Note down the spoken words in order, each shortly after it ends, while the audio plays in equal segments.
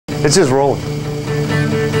It's just rolling.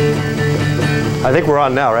 I think we're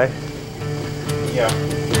on now, right? Yeah.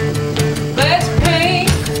 Let's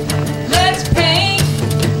paint, let's paint,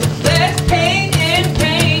 let's paint and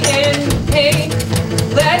paint and paint.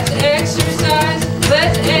 Let's exercise,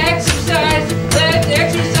 let's exercise, let's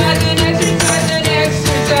exercise and exercise and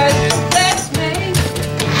exercise. Let's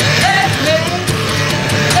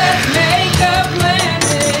make a plan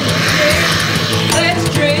and drink. Let's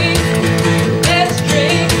drink, let's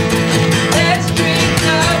drink, let's drink a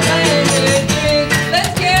plan and drink.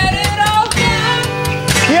 Let's get it all done.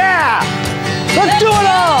 Yeah! Let's do it all!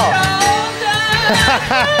 Let's get it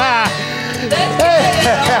all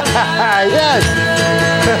done. Yes!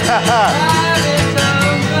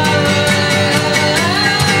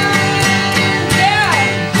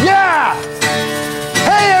 Yeah!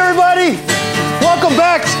 Hey everybody! Welcome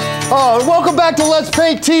back. Welcome back to Let's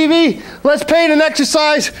Paint TV. Let's paint and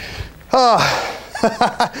exercise.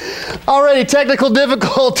 Already technical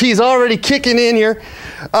difficulties already kicking in here.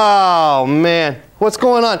 Oh man, what's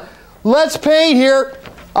going on? Let's paint here.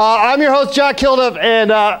 I'm your host John Kilduff, and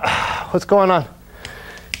what's going on?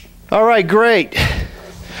 All right, great.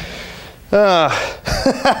 Come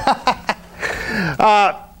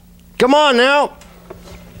on now.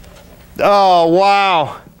 Oh,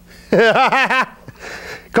 wow.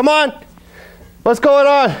 Come on. What's going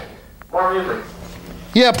on? More music.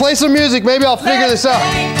 Yeah, play some music. Maybe I'll figure this out.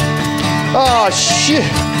 Oh, shit.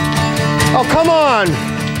 Oh, come on.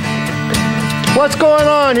 What's going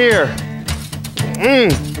on here?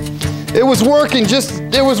 It was working.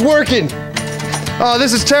 It was working. Oh,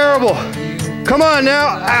 this is terrible. Come on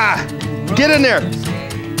now. Get in there.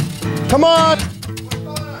 Come on.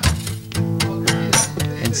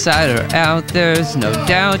 Inside or out, there's no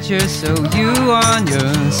doubt you're so you on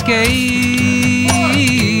your skates.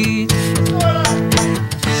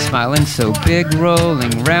 Smiling so big,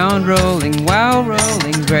 rolling round, rolling, wow,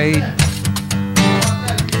 rolling great.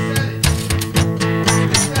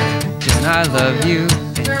 And I love you,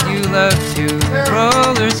 and you love to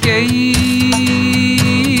roller skate.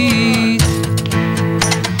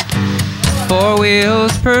 4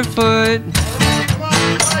 wheels per foot.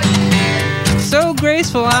 So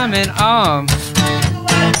graceful, I'm in awe.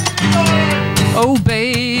 Oh,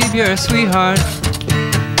 babe, you're a sweetheart.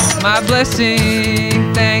 My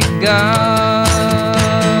blessing, thank God.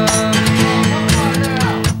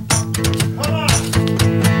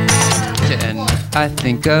 And I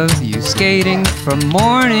think of you skating from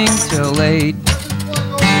morning till late.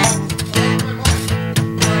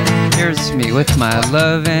 Here's me with my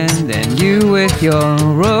love, and then you with your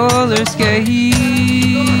roller skate.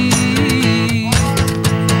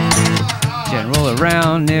 Roll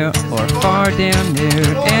around near or far down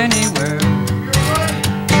near anywhere.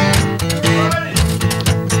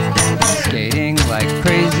 Skating like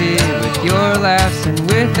crazy with your laughs and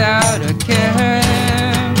without a care.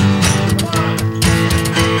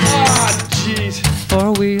 Oh, jeez.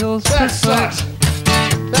 4 wheels per foot.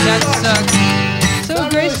 That sucks. So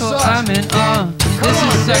That graceful, really sucks. I'm in awe. This is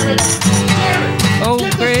sucking. Oh,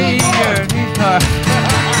 greater guitar.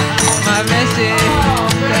 My message.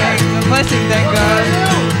 A blessing, thank God.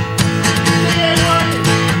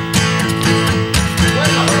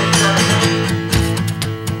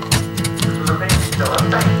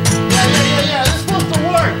 Yeah, this is supposed to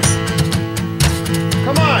work.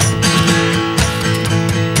 Come on.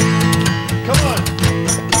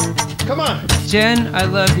 Come on. Jen, I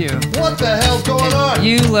love you. What the hell's going on?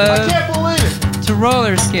 You I love can't believe it. to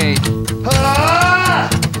roller skate. Ah!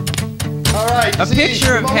 All right. A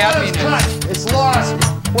picture of my line's happiness. cut. It's lost.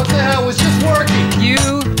 What the hell? It was just working. You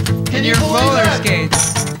Can and you your believe roller that?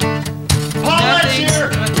 skates. Paulette's Nothing- here.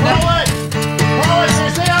 Paulette. Paulette, can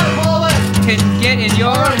I say hi to Paulette? Can get in your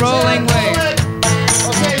All right, say hi rolling to way. Paulette.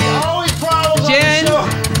 Okay, always problems Jen, on the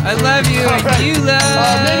show. I love you. All right. You love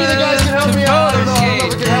Maybe the guys can help to me out. I roller don't know. I don't know if skate.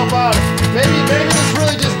 we can help out. Maybe this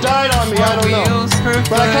really just died on me. I don't know. Wheels per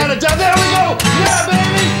But I foot. kind of died. There we go. Yeah,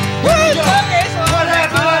 baby. There we go. Okay, so What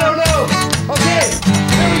happened? I don't know. Okay,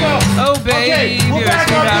 there we go. Oh, babe, Okay, we'll you're a back up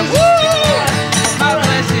sweetheart. this. Woo! My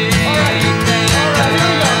blessing. All right, here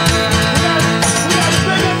we go. We got to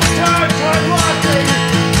bring up the time. Time lost, baby.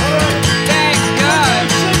 All right. Thank God.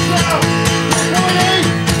 6 now. We're going 8.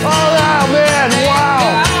 Oh, man. Wow.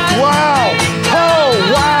 Wow. Oh,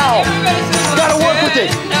 wow. Gotta work with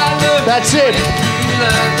it. That's it.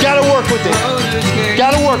 Gotta work with it.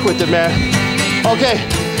 Gotta work with it, man. Okay.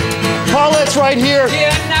 Paulette's right here.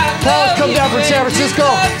 Paulette, come down from San Francisco.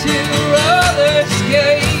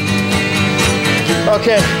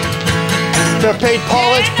 Okay. Gonna paint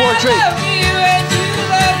Paulette's portrait.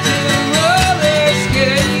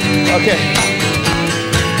 Okay.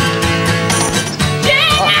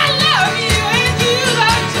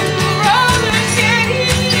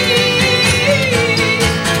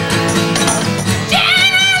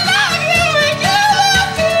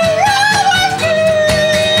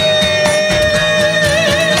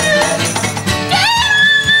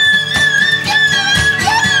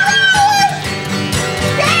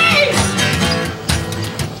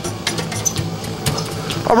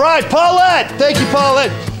 right, Paulette. Thank you,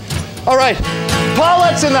 Paulette. All right,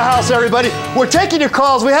 Paulette's in the house, everybody. We're taking your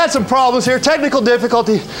calls. We had some problems here, technical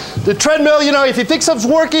difficulty. The treadmill, you know, if you think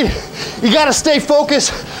something's working, you gotta stay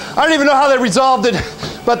focused. I don't even know how they resolved it,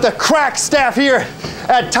 but the crack staff here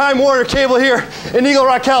at Time Warner Cable here in Eagle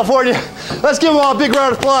Rock, California. Let's give them all a big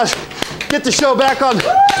round of applause. Get the show back on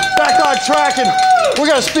track, and we're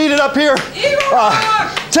gonna speed it up here.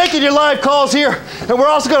 Taking your live calls here, and we're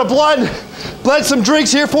also gonna blend some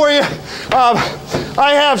drinks here for you.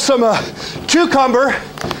 I have some cucumber,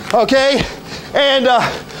 okay, and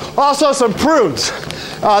also some prunes.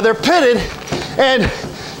 They're pitted, and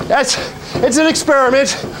it's an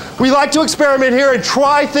experiment. We like to experiment here and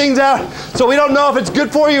try things out, so we don't know if it's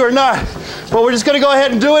good for you or not, but we're just gonna go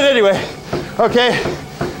ahead and do it anyway. Okay,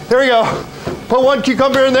 here we go. Put one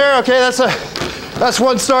cucumber in there. Okay, that's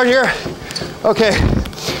one start here. Okay,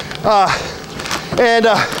 and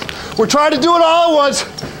we're trying to do it all at once.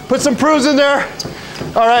 Put some prunes in there.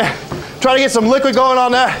 All right, try to get some liquid going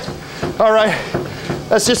on that. All right,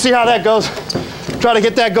 let's just see how that goes. Try to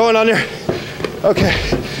get that going on there. Okay,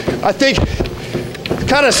 I think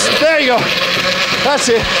there you go. That's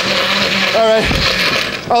it. All right,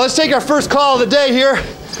 let's take our first call of the day here.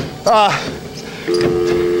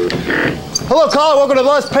 Hello, caller. Welcome to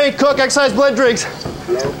Let's Paint, Cook, Exercise, Blend Drinks.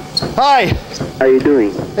 Hello. Hi. How you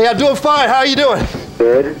doing? Hey, I'm doing fine. How are you doing?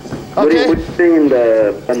 Good. Okay. What are you doing in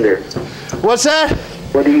the blender? What's that?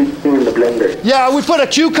 What are you doing in the blender? Yeah, we put a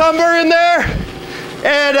cucumber in there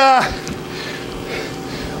and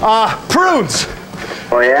prunes.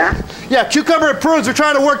 Oh yeah? Yeah, cucumber and prunes. We're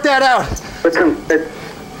trying to work that out. Put some.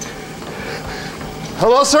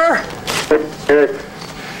 Hello, sir? Good.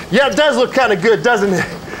 Yeah, it does look kind of good, doesn't it?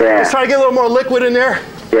 Yeah. Let's try to get a little more liquid in there.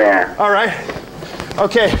 Yeah. All right.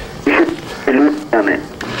 Okay. You should loose on it.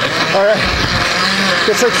 All right.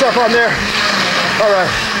 Get some stuff on there. All right.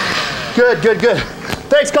 Good, good, good.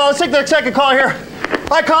 Thanks, caller. Let's take the second call here.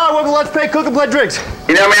 Hi, caller. Welcome to Let's Paint, Cook, and Blend Drinks.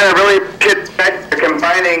 You know, man, I really should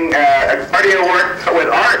combining cardio work with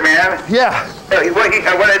art, man. Yeah.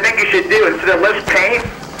 What I think you should do, instead of Let's Paint,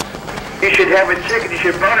 you should have a chick and you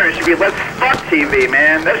should run her. It should be Let's Fuck TV,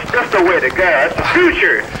 man. That's the way to go. That's the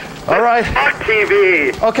future. All right. Fuck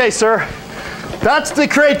TV. Okay, sir. That's the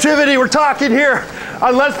creativity we're talking here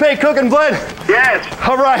on Let's Paint, Cook, and Blend. Yes.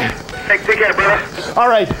 All right. Take care, brother. All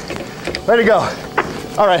right. Ready to go.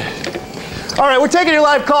 All right. All right, we're taking your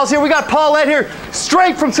live calls here. We got Paulette here,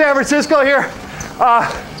 straight from San Francisco here.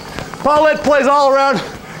 Paulette plays all around.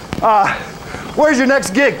 Where's your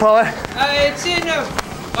next gig, Paulette? It's in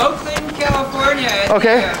Oakland, California.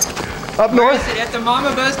 Okay. Up north? At the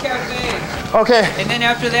Mama Buzz Cafe. Okay. And then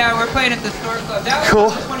after that, we're playing at the Store Club. That was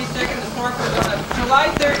Cool. on the 22nd. The Store Club was on July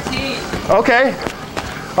 13th. Okay.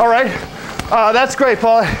 All right. That's great,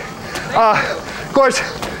 Paulette. Of course,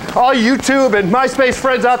 all YouTube and MySpace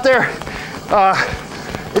friends out there,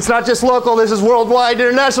 it's not just local, this is worldwide,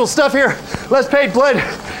 international stuff here. Let's paint, blend,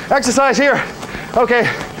 exercise here. Okay,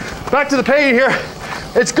 back to the painting here.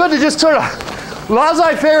 It's good to just sort of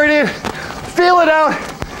laissez-faire it in, feel it out,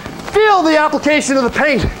 feel the application of the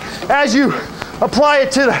paint as you apply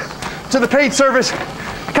it to the paint surface.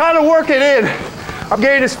 Kind of work it in. I'm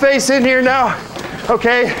getting his face in here now,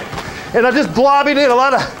 okay? And I'm just blobbing in a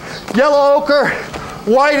lot of yellow ochre,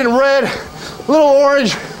 white and red, little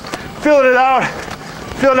orange, filling it out.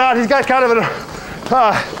 He's got kind of an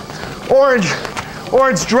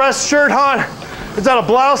orange dress shirt on. Is that a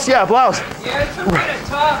blouse? Yeah, blouse. Yeah, it's some kind of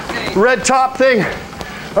top thing. Red top thing.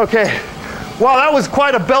 Okay. Wow, that was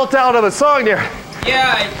quite a belt out of a song there.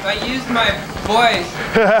 Yeah, I used my voice.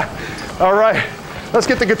 All right. Let's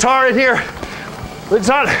get the guitar in here. Let's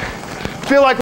not feel like